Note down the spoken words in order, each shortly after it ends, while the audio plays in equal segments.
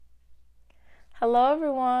Hello,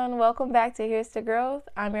 everyone. Welcome back to Here's to Growth.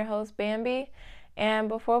 I'm your host, Bambi. And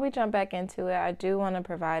before we jump back into it, I do want to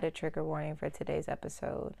provide a trigger warning for today's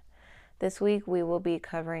episode. This week, we will be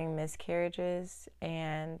covering miscarriages,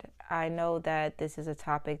 and I know that this is a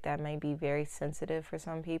topic that may be very sensitive for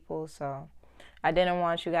some people, so I didn't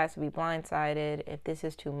want you guys to be blindsided. If this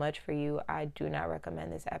is too much for you, I do not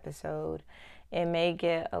recommend this episode. It may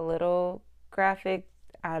get a little graphic.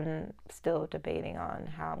 I'm still debating on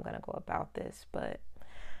how I'm going to go about this, but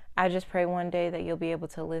I just pray one day that you'll be able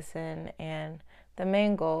to listen. And the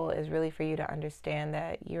main goal is really for you to understand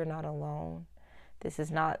that you're not alone. This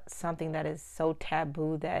is not something that is so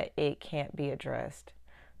taboo that it can't be addressed.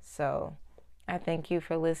 So I thank you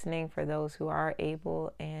for listening, for those who are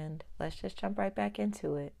able, and let's just jump right back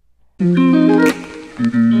into it.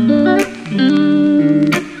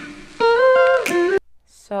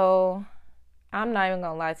 So I'm not even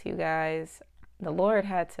gonna lie to you guys. The Lord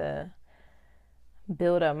had to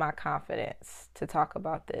build up my confidence to talk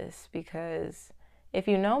about this, because if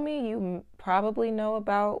you know me, you probably know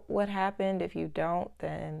about what happened. If you don't,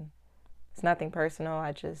 then it's nothing personal.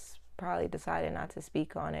 I just probably decided not to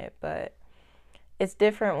speak on it. But it's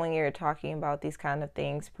different when you're talking about these kind of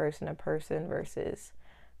things person to person versus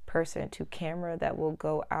person to camera that will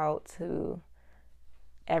go out to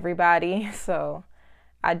everybody. So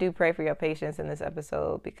I do pray for your patience in this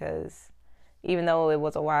episode, because even though it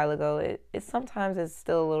was a while ago, it sometimes is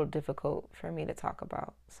still a little difficult for me to talk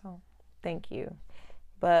about. So thank you.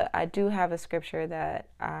 But I do have a scripture that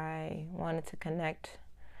I wanted to connect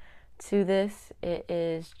to this. It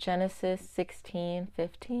is Genesis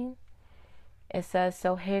 16:15. It says,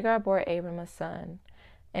 "So Hagar bore Abram a son,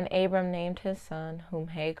 and Abram named his son, whom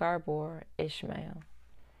Hagar bore, Ishmael."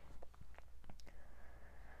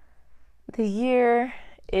 The year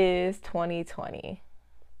is 2020,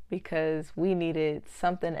 because we needed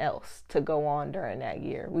something else to go on during that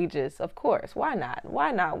year. We just, of course, why not?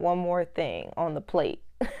 Why not one more thing on the plate?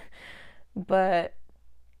 But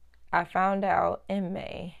I found out in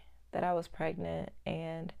May that I was pregnant,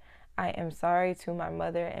 and I am sorry to my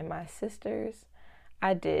mother and my sisters.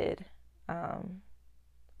 I did.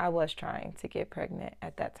 I was trying to get pregnant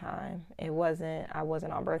at that time. I wasn't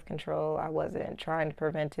on birth control. I wasn't trying to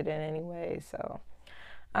prevent it in any way. So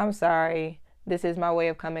I'm sorry. This is my way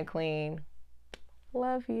of coming clean.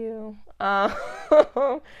 Love you.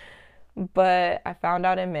 But I found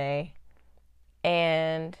out in May,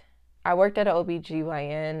 and I worked at an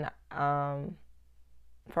OBGYN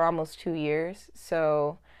for almost 2 years.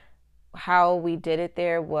 So how we did it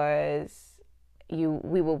there was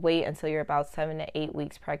we will wait until you're about 7 to 8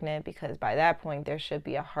 weeks pregnant, because by that point there should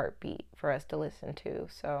be a heartbeat for us to listen to.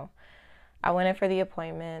 So I went in for the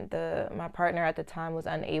appointment. My partner at the time was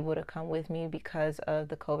unable to come with me because of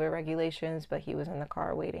the COVID regulations, but he was in the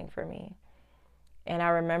car waiting for me. And I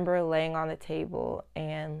remember laying on the table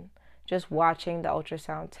and just watching the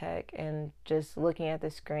ultrasound tech and just looking at the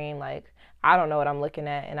screen like, I don't know what I'm looking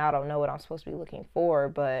at, and I don't know what I'm supposed to be looking for,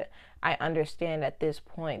 but I understand at this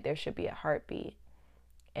point there should be a heartbeat,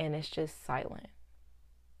 and it's just silent.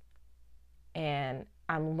 And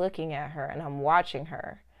I'm looking at her and I'm watching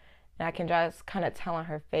her, and I can just kind of tell on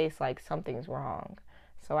her face like something's wrong.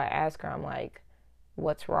 So I ask her, I'm like,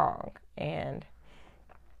 what's wrong? And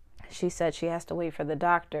she said she has to wait for the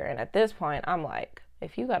doctor. And at this point, I'm like,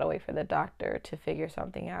 if you got to wait for the doctor to figure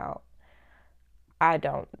something out, I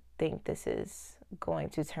don't think this is going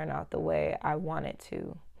to turn out the way I want it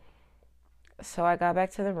to. So I got back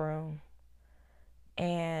to the room,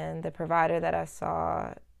 and the provider that I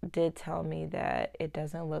saw did tell me that it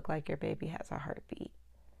doesn't look like your baby has a heartbeat.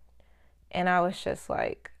 And I was just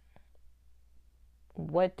like,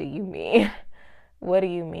 what do you mean? What do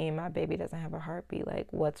you mean my baby doesn't have a heartbeat? Like,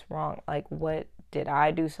 what's wrong? Like, what did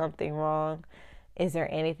I do something wrong? Is there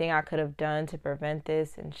anything I could have done to prevent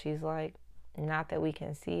this? And she's like, not that we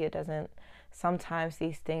can see. It doesn't. Sometimes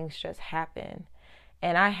these things just happen.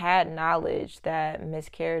 And I had knowledge that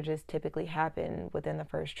miscarriages typically happen within the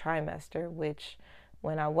first trimester, which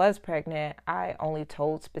when I was pregnant, I only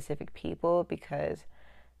told specific people, because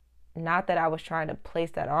not that I was trying to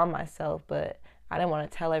place that on myself, but I didn't want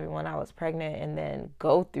to tell everyone I was pregnant and then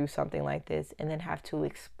go through something like this and then have to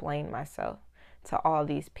explain myself to all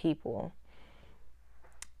these people.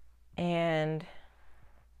 And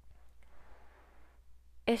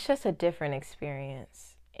it's just a different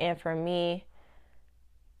experience. And for me,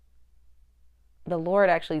 the Lord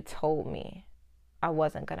actually told me I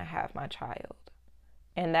wasn't going to have my child.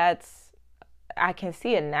 And I can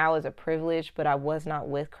see it now as a privilege, but I was not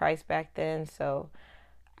with Christ back then. So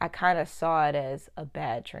I kind of saw it as a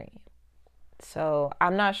bad dream. So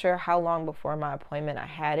I'm not sure how long before my appointment I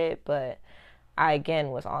had it, but I again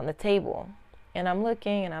was on the table. And I'm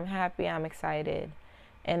looking and I'm happy, I'm excited.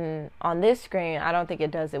 And on this screen, I don't think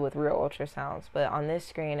it does it with real ultrasounds, but on this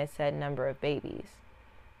screen it said number of babies.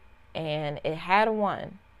 And it had a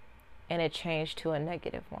 1 and it changed to a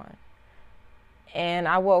 -1. And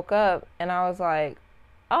I woke up and I was like,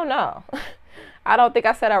 oh no. I don't think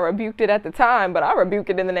I said I rebuked it at the time, but I rebuke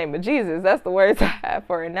it in the name of Jesus. That's the words I have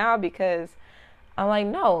for it now, because I'm like,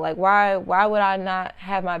 no, like why would I not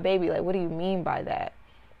have my baby? Like, what do you mean by that?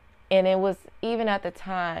 And it was, even at the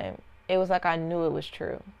time, it was like I knew it was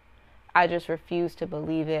true. I just refused to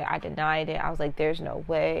believe it. I denied it. I was like, there's no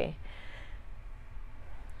way.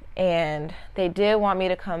 And they did want me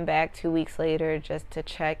to come back 2 weeks later just to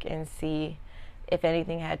check and see if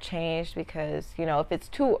anything had changed, because, you know, if it's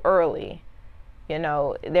too early, you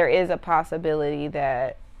know, there is a possibility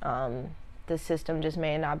that the system just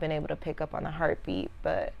may not have been able to pick up on the heartbeat.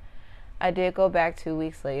 But I did go back 2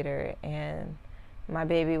 weeks later, and my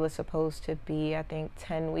baby was supposed to be, I think,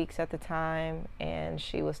 10 weeks at the time, and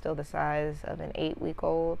she was still the size of an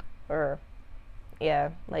 8-week-old, or yeah,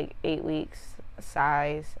 like 8 weeks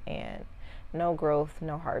size, and no growth,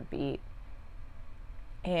 no heartbeat.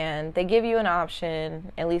 And they give you an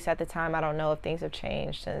option, at least at the time. I don't know if things have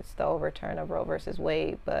changed since the overturn of Roe versus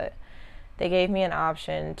Wade, but they gave me an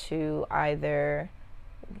option to either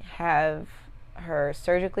have her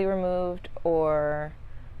surgically removed, or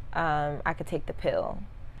I could take the pill.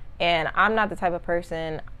 And I'm not the type of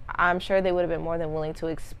person, I'm sure they would have been more than willing to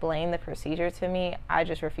explain the procedure to me. I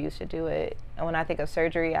just refused to do it. And when I think of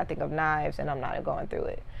surgery, I think of knives, and I'm not going through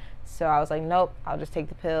it. So I was like, nope, I'll just take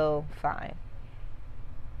the pill, fine.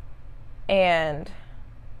 And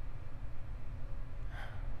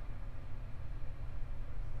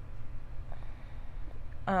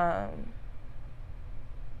I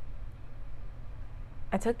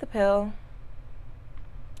took the pill,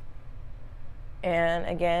 and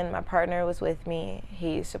again, my partner was with me.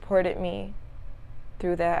 He supported me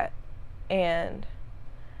through that. And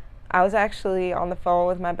I was actually on the phone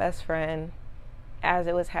with my best friend as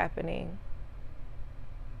it was happening.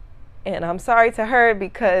 And I'm sorry to her,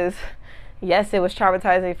 because yes, it was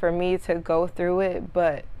traumatizing for me to go through it,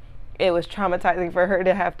 but it was traumatizing for her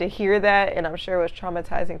to have to hear that, and I'm sure it was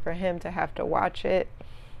traumatizing for him to have to watch it.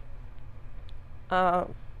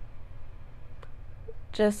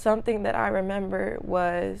 Just something that I remember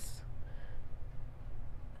was,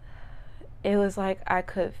 it was like I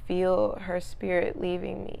could feel her spirit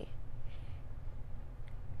leaving me.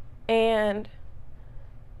 And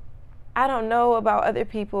I don't know about other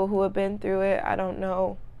people who have been through it. I don't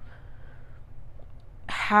know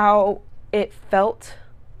how it felt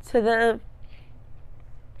to them.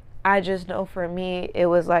 I just know for me, it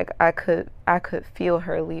was like I could feel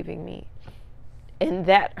her leaving me. And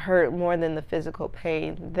that hurt more than the physical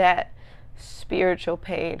pain. That spiritual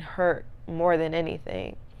pain hurt more than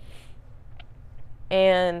anything.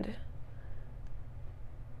 And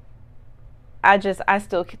I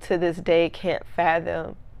still to this day can't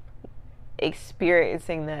fathom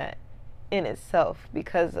experiencing that in itself,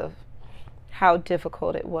 because of how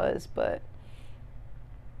difficult it was. But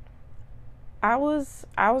I was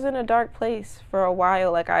in a dark place for a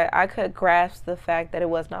while. Like I could grasp the fact that it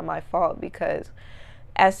was not my fault, because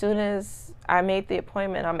as soon as I made the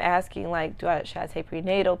appointment, I'm asking, like, should I take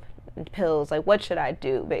prenatal pills? Like, what should I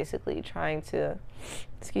do? Basically trying to,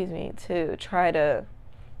 try to,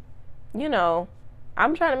 you know,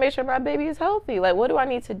 I'm trying to make sure my baby is healthy. Like, what do I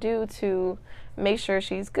need to do to make sure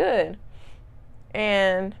she's good?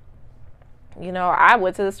 And, you know, I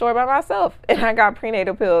went to the store by myself and I got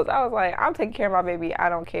prenatal pills. I was like, I'm taking care of my baby. I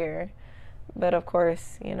don't care. But of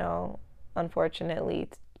course, you know, unfortunately,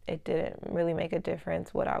 it didn't really make a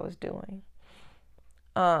difference what I was doing.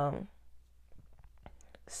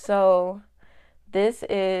 So this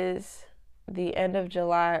is the end of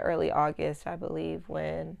July, early August, I believe,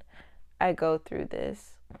 when I go through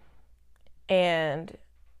this. And,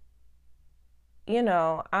 you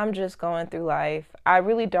know, I'm just going through life. I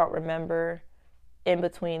really don't remember in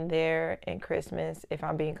between there and Christmas, if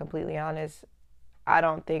I'm being completely honest. I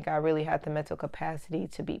don't think I really had the mental capacity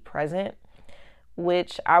to be present,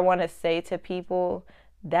 which I want to say to people,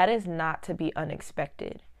 that is not to be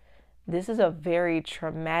unexpected. This is a very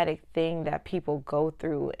traumatic thing that people go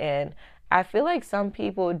through, and I feel like some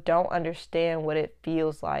people don't understand what it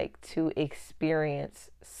feels like to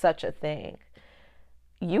experience such a thing.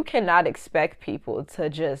 You cannot expect people to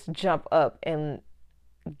just jump up and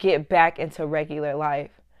get back into regular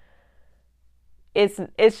life. It's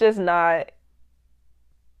just not,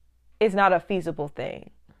 it's not a feasible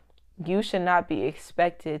thing. You should not be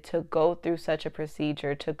expected to go through such a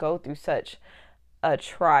procedure, to go through such a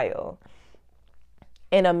trial.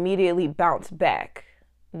 and immediately bounce back.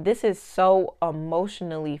 This is so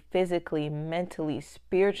emotionally, physically, mentally,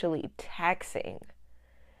 spiritually taxing.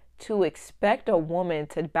 To expect a woman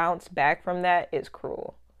to bounce back from that is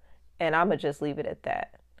cruel. And I'm going to just leave it at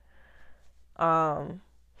that.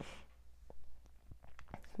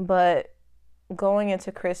 But going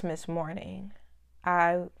into Christmas morning,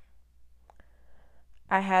 I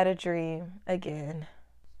had a dream again.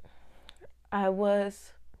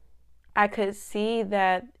 I could see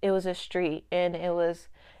that it was a street, and it was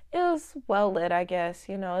well lit, I guess.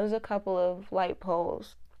 You know, it was a couple of light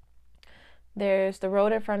poles. There's the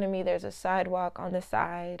road in front of me, there's a sidewalk on the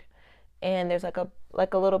side, and there's like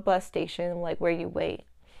a little bus station, like where you wait.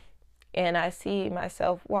 And I see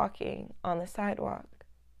myself walking on the sidewalk.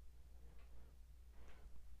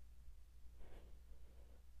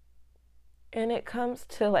 And it comes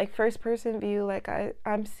to like first person view, like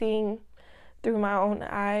I'm seeing through my own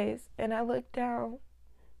eyes, and I look down,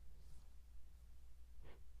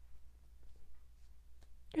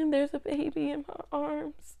 and there's a baby in my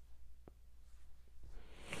arms.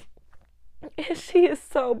 And she is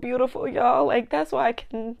so beautiful, y'all. Like, that's why I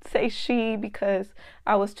can say she, because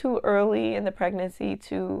I was too early in the pregnancy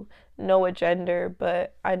to know a gender,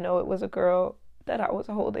 but I know it was a girl that I was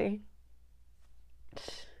holding.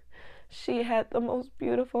 She had the most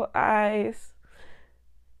beautiful eyes.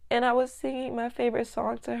 And I was singing my favorite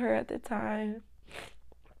song to her at the time,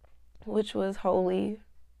 which was Holy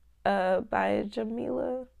by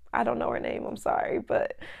Jamila. I don't know her name, I'm sorry,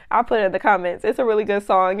 but I'll put it in the comments. It's a really good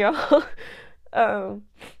song, y'all.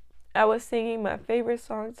 I was singing my favorite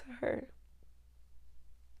song to her.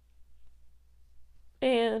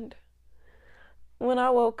 And when I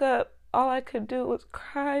woke up, all I could do was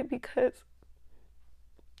cry, because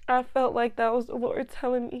I felt like that was the Lord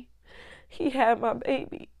telling me He had my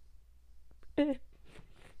baby.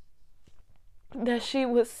 That she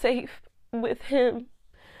was safe with Him.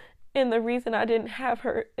 And the reason I didn't have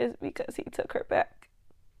her is because He took her back.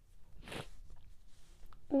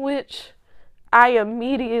 Which I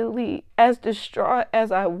immediately, as distraught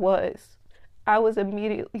as I was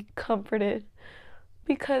immediately comforted,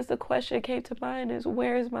 because the question came to mind is,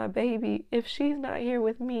 where is my baby? If she's not here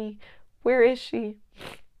with me, where is she?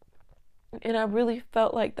 And I really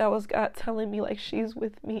felt like that was God telling me, like, she's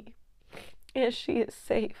with me and she is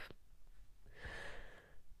safe.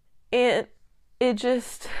 And it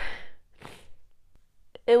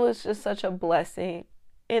was just such a blessing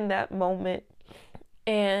in that moment.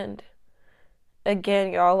 And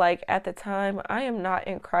again, y'all, like, at the time, I am not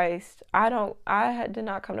in Christ. I did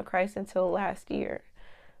not come to Christ until last year.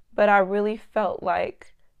 But I really felt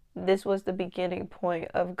like this was the beginning point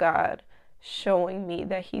of God showing me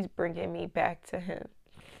that He's bringing me back to Him.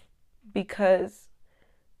 Because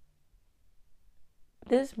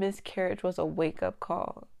this miscarriage was a wake-up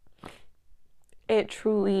call. It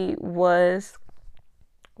truly was.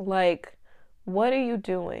 Like, what are you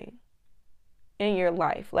doing in your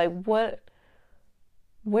life? Like, where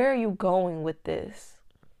are you going with this?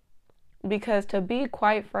 Because, to be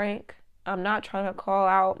quite frank, I'm not trying to call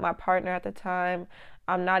out my partner at the time.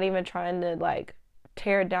 I'm not even trying to, like,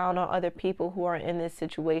 tear down on other people who are in this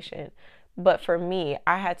situation. But for me,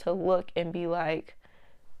 I had to look and be like,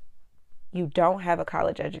 you don't have a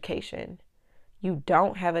college education. You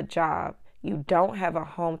don't have a job. You don't have a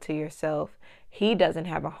home to yourself. He doesn't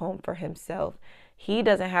have a home for himself. He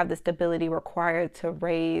doesn't have the stability required to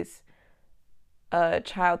raise a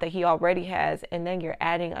child that he already has, and then you're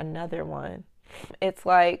adding another one. It's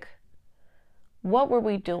like, what were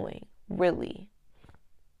we doing, really?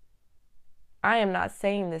 I am not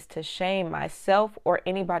saying this to shame myself or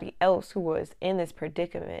anybody else who was in this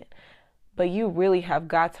predicament, but you really have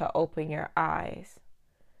got to open your eyes.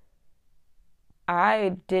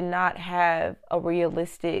 I did not have a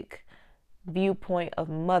realistic viewpoint of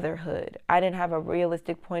motherhood. I didn't have a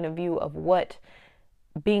realistic point of view of what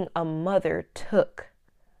being a mother took.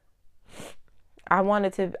 I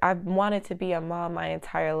wanted to be a mom my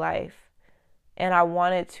entire life. And I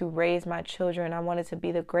wanted to raise my children. I wanted to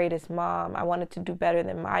be the greatest mom. I wanted to do better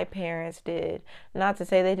than my parents did. Not to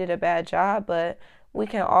say they did a bad job, but we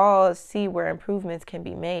can all see where improvements can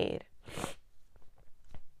be made.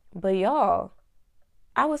 But y'all,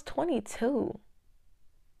 I was 22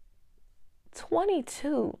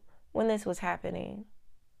 when this was happening.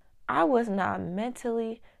 I was not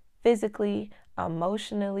mentally, physically,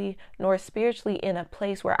 emotionally, nor spiritually in a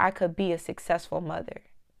place where I could be a successful mother.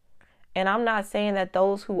 And I'm not saying that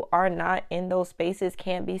those who are not in those spaces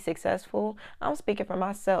can't be successful. I'm speaking for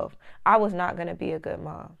myself. I was not going to be a good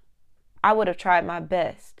mom. I would have tried my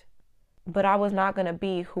best. but I was not going to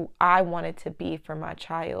be who I wanted to be for my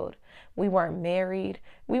child. We weren't married.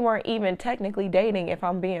 We weren't even technically dating, if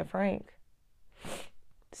I'm being frank.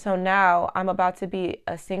 So now I'm about to be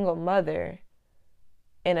a single mother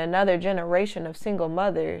in another generation of single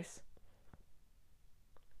mothers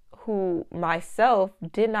who myself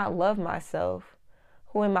did not love myself,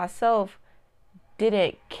 who in myself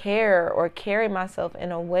didn't care or carry myself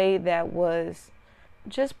in a way that was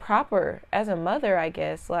just proper as a mother, I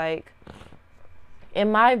guess, like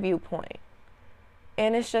in my viewpoint.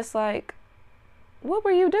 And it's just like, what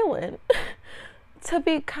were you doing? To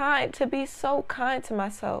be kind, to be so kind to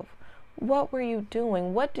myself. What were you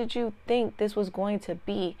doing? What did you think this was going to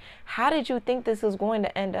be? How did you think this was going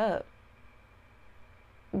to end up?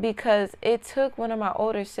 Because it took one of my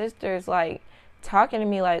older sisters like talking to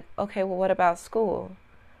me like, okay, well, what about school?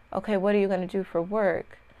 Okay, what are you going to do for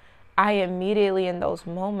work? I immediately in those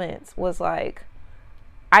moments was like,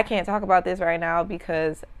 I can't talk about this right now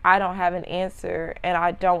because I don't have an answer, and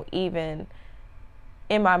I don't even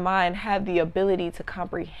in my mind have the ability to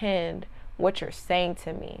comprehend what you're saying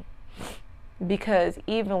to me. Because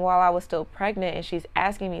even while I was still pregnant and she's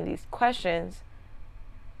asking me these questions,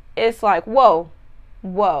 it's like, whoa,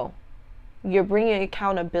 you're bringing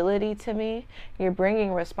accountability to me, you're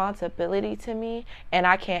bringing responsibility to me, and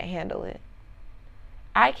I can't handle it.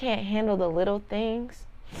 I can't handle the little things.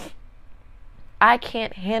 I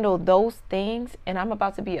can't handle those things, and I'm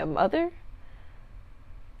about to be a mother.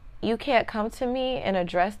 You can't come to me and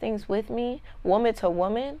address things with me, woman to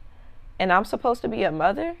woman, and I'm supposed to be a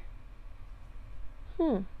mother?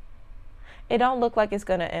 It don't look like it's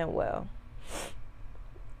gonna end well.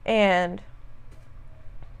 And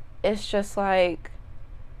it's just like,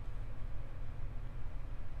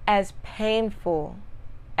 as painful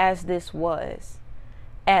as this was,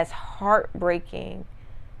 as heartbreaking,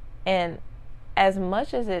 and as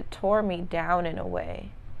much as it tore me down in a way,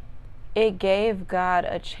 it gave God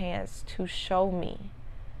a chance to show me,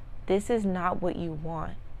 this is not what you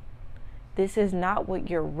want. This is not what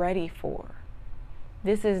you're ready for.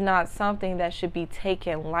 This is not something that should be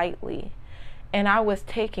taken lightly. And I was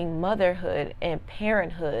taking motherhood and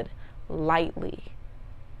parenthood lightly,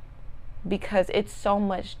 because it's so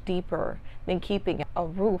much deeper than keeping a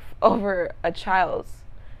roof over a child's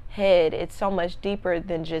head. It's so much deeper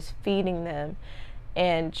than just feeding them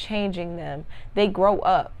and changing them. They grow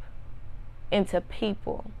up into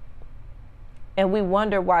people. And we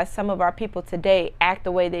wonder why some of our people today act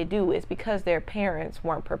the way they do. It's because their parents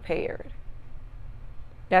weren't prepared.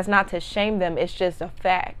 That's not to shame them, it's just a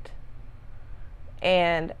fact.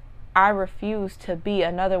 And I refuse to be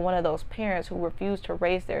another one of those parents who refuse to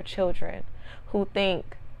raise their children, who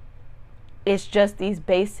think it's just these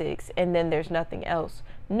basics and then there's nothing else.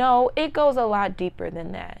 No, it goes a lot deeper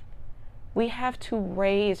than that. We have to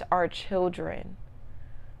raise our children.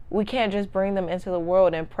 We can't just bring them into the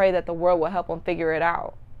world and pray that the world will help them figure it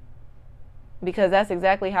out. Because that's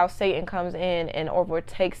exactly how Satan comes in and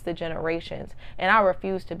overtakes the generations. And I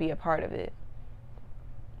refuse to be a part of it.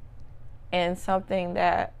 And something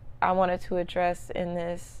that I wanted to address in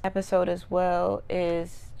this episode as well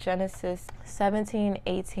is Genesis 17,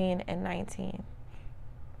 18, and 19.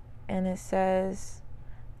 And it says,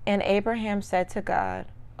 "And Abraham said to God,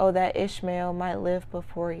 oh, that Ishmael might live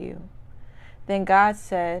before you. Then God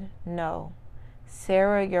said, no,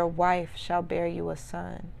 Sarah your wife shall bear you a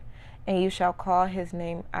son, and you shall call his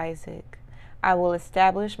name Isaac. I will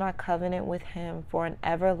establish my covenant with him for an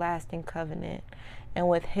everlasting covenant, and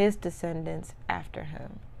with his descendants after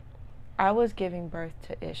him." I was giving birth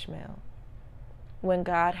to Ishmael when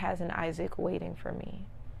God has an Isaac waiting for me.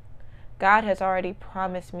 God has already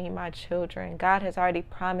promised me my children. God has already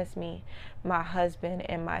promised me my husband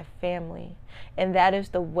and my family. And that is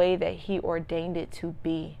the way that he ordained it to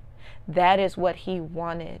be. That is what he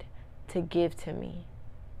wanted to give to me.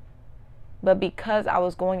 But because I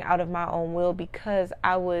was going out of my own will, because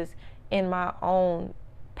I was in my own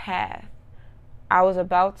path, I was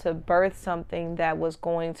about to birth something that was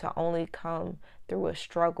going to only come through a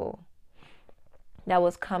struggle, that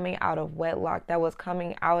was coming out of wedlock, that was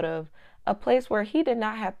coming out of a place where he did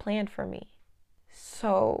not have planned for me.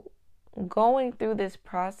 So going through this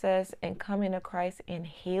process and coming to Christ and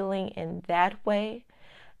healing in that way,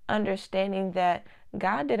 understanding that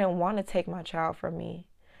God didn't want to take my child from me,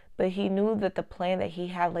 but he knew that the plan that he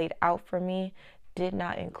had laid out for me did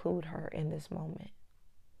not include her in this moment.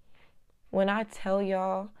 When I tell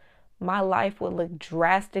y'all, my life would look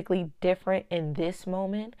drastically different in this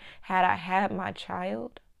moment had I had my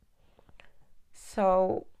child.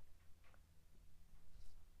 So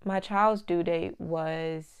my child's due date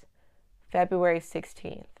was February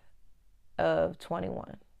 16th of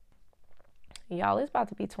 21. Y'all, it's about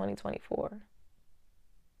to be 2024.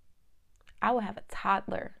 I would have a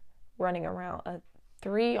toddler running around, a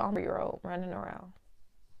 3-year-old running around.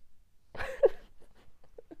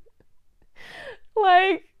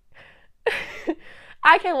 Like,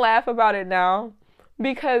 I can laugh about it now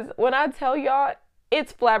because when I tell y'all,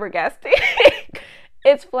 it's flabbergasting.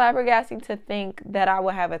 It's flabbergasting to think that I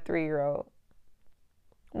would have a 3-year-old.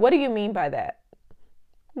 What do you mean by that?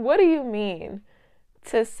 What do you mean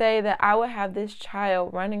to say that I would have this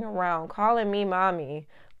child running around, calling me mommy,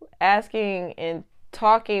 asking and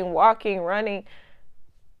talking, walking, running,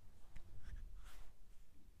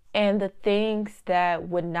 and the things that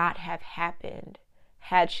would not have happened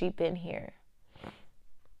had she been here?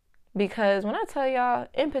 Because when I tell y'all,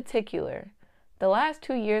 in particular, the last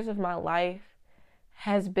 2 years of my life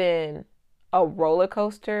has been a roller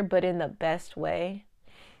coaster, but in the best way.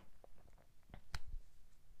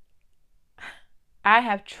 I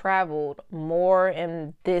have traveled more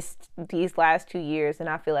in these last 2 years than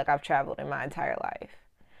I feel like I've traveled in my entire life.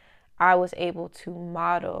 I was able to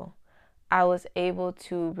model. I was able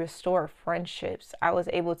to restore friendships. I was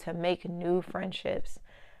able to make new friendships.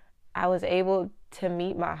 I was able to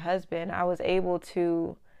meet my husband. I was able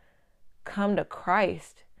to come to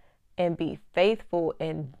Christ and be faithful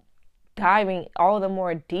and diving all the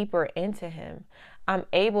more deeper into him. I'm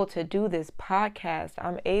able to do this podcast.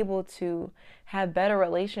 I'm able to have better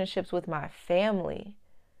relationships with my family.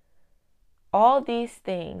 All these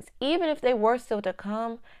things, even if they were still to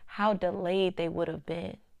come, how delayed they would have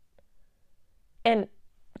been. And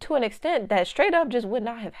to an extent that straight up just would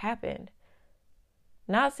not have happened.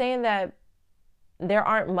 Not saying that there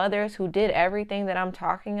aren't mothers who did everything that I'm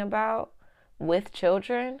talking about with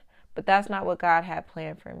children, but that's not what God had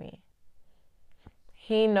planned for me.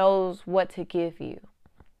 He knows what to give you.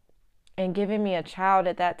 And giving me a child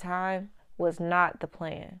at that time was not the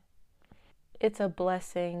plan. It's a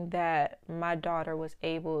blessing that my daughter was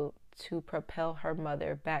able to propel her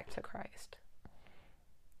mother back to Christ.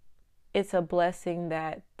 It's a blessing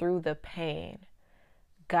that through the pain,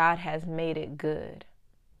 God has made it good.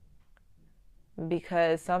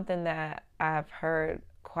 Because something that I've heard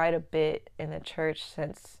quite a bit in the church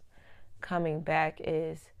since coming back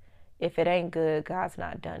is, if it ain't good, God's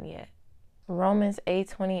not done yet. Romans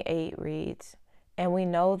 8:28 reads, "And we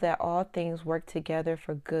know that all things work together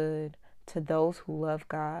for good to those who love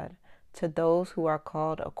God, to those who are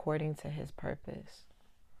called according to his purpose."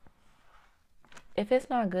 If it's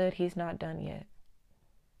not good, he's not done yet.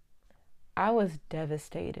 I was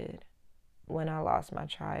devastated when I lost my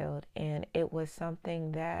child, and it was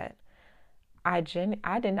something that I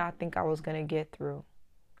did not think I was going to get through.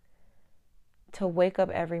 To wake up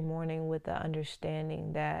every morning with the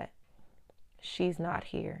understanding that she's not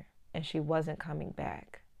here and she wasn't coming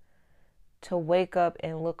back. To wake up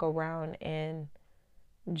and look around and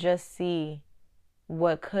just see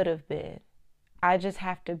what could have been. I just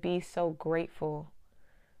have to be so grateful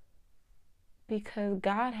because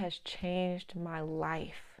God has changed my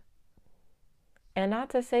life. And not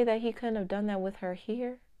to say that he couldn't have done that with her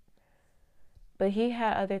here, but he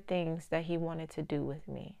had other things that he wanted to do with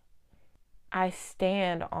me. I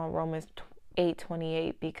stand on Romans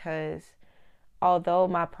 8:28 because although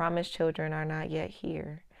my promised children are not yet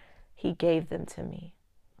here, he gave them to me.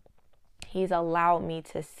 He's allowed me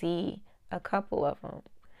to see a couple of them.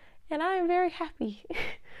 And I am very happy.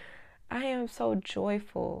 I am so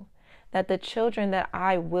joyful that the children that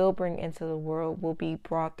I will bring into the world will be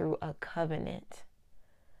brought through a covenant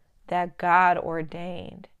that God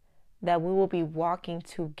ordained, that we will be walking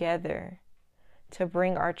together to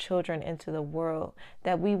bring our children into the world,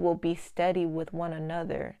 that we will be steady with one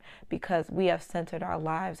another because we have centered our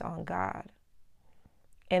lives on God,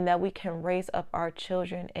 and that we can raise up our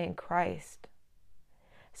children in Christ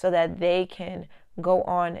so that they can go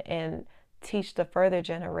on and teach the further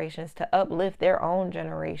generations to uplift their own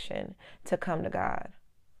generation to come to God.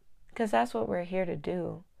 Because that's what we're here to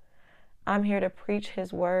do. I'm here to preach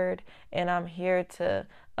his word, and I'm here to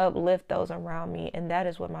uplift those around me, and that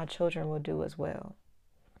is what my children will do as well.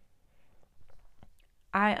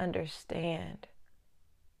 I understand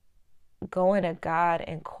going to God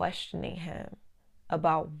and questioning him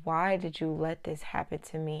about, why did you let this happen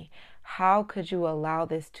to me? How could you allow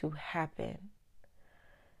this to happen?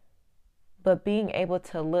 But being able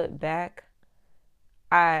to look back,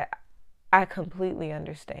 I completely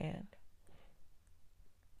understand.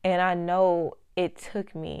 And I know it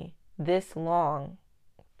took me this long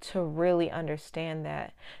to really understand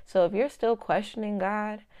that. So if you're still questioning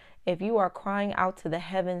God, if you are crying out to the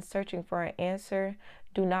heavens searching for an answer,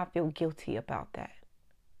 do not feel guilty about that.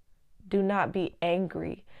 Do not be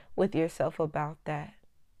angry with yourself about that.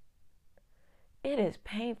 It is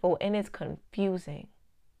painful and it's confusing.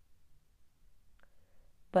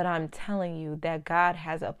 But I'm telling you that God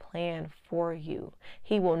has a plan for you.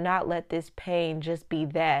 He will not let this pain just be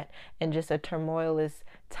that and just a turmoilous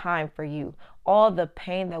time for you. All the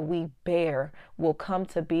pain that we bear will come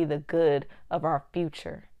to be the good of our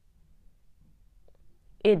future.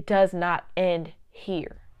 It does not end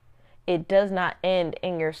here. It does not end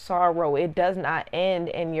in your sorrow. It does not end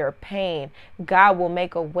in your pain. God will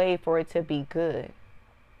make a way for it to be good.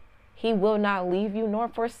 He will not leave you nor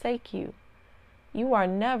forsake you. You are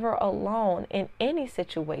never alone in any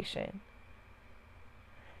situation.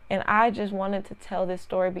 And I just wanted to tell this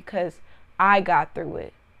story because I got through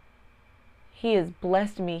it. He has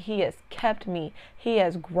blessed me. He has kept me. He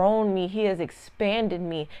has grown me. He has expanded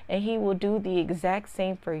me. And He will do the exact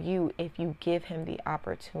same for you if you give Him the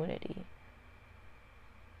opportunity.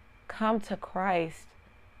 Come to Christ.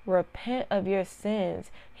 Repent of your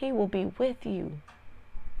sins. He will be with you.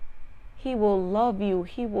 He will love you.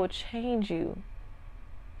 He will change you.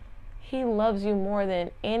 He loves you more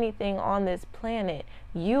than anything on this planet.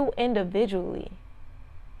 You individually.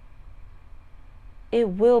 It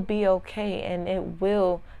will be okay, and it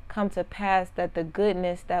will come to pass that the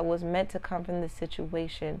goodness that was meant to come from this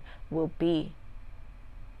situation will be.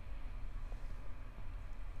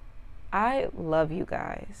 I love you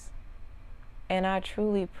guys. And I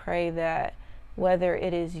truly pray that whether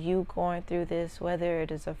it is you going through this, whether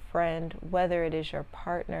it is a friend, whether it is your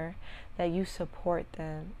partner, that you support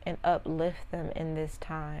them and uplift them in this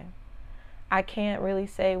time. I can't really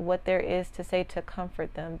say what there is to say to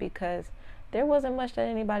comfort them because there wasn't much that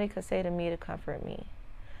anybody could say to me to comfort me.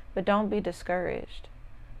 But don't be discouraged.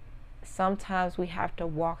 Sometimes we have to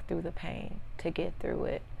walk through the pain to get through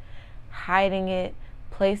it. Hiding it,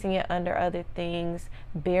 placing it under other things,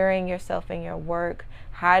 burying yourself in your work,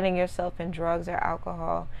 hiding yourself in drugs or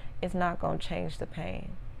alcohol is not going to change the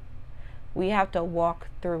pain. We have to walk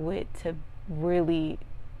through it to really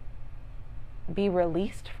be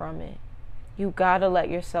released from it. You got to let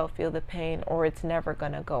yourself feel the pain or it's never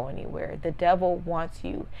going to go anywhere. The devil wants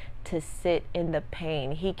you to sit in the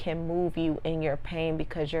pain. He can move you in your pain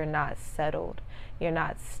because you're not settled. You're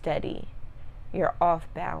not steady. You're off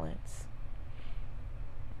balance.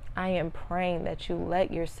 I am praying that you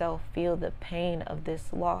let yourself feel the pain of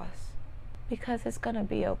this loss because it's going to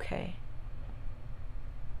be okay.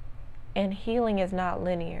 And healing is not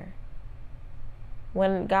linear.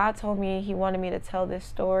 When God told me He wanted me to tell this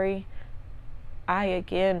story, I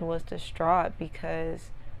again was distraught because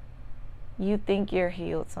you think you're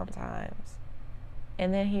healed sometimes.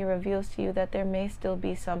 And then He reveals to you that there may still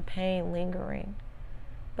be some pain lingering.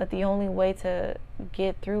 But the only way to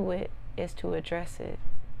get through it is to address it.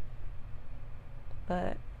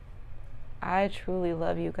 But I truly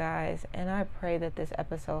love you guys, and I pray that this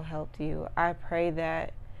episode helped you. I pray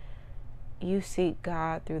that you seek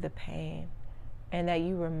God through the pain and that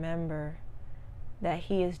you remember that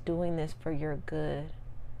He is doing this for your good.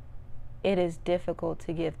 It is difficult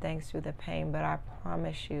to give thanks through the pain, but I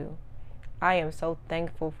promise you, I am so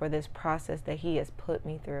thankful for this process that He has put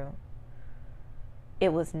me through.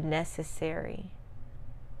 It was necessary,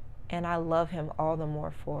 and I love Him all the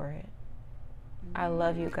more for it. I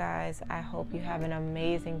love you guys. I hope you have an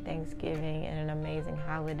amazing Thanksgiving and an amazing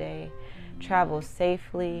holiday. Travel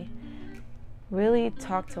safely. Really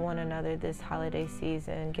talk to one another this holiday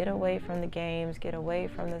season. Get away from the games. Get away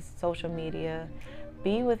from the social media.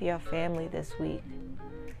 Be with your family this week.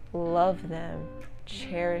 Love them.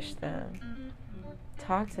 Cherish them.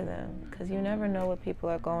 Talk to them because you never know what people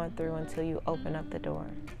are going through until you open up the door.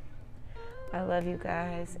 I love you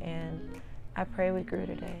guys, and I pray we grew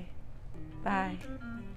today. Bye.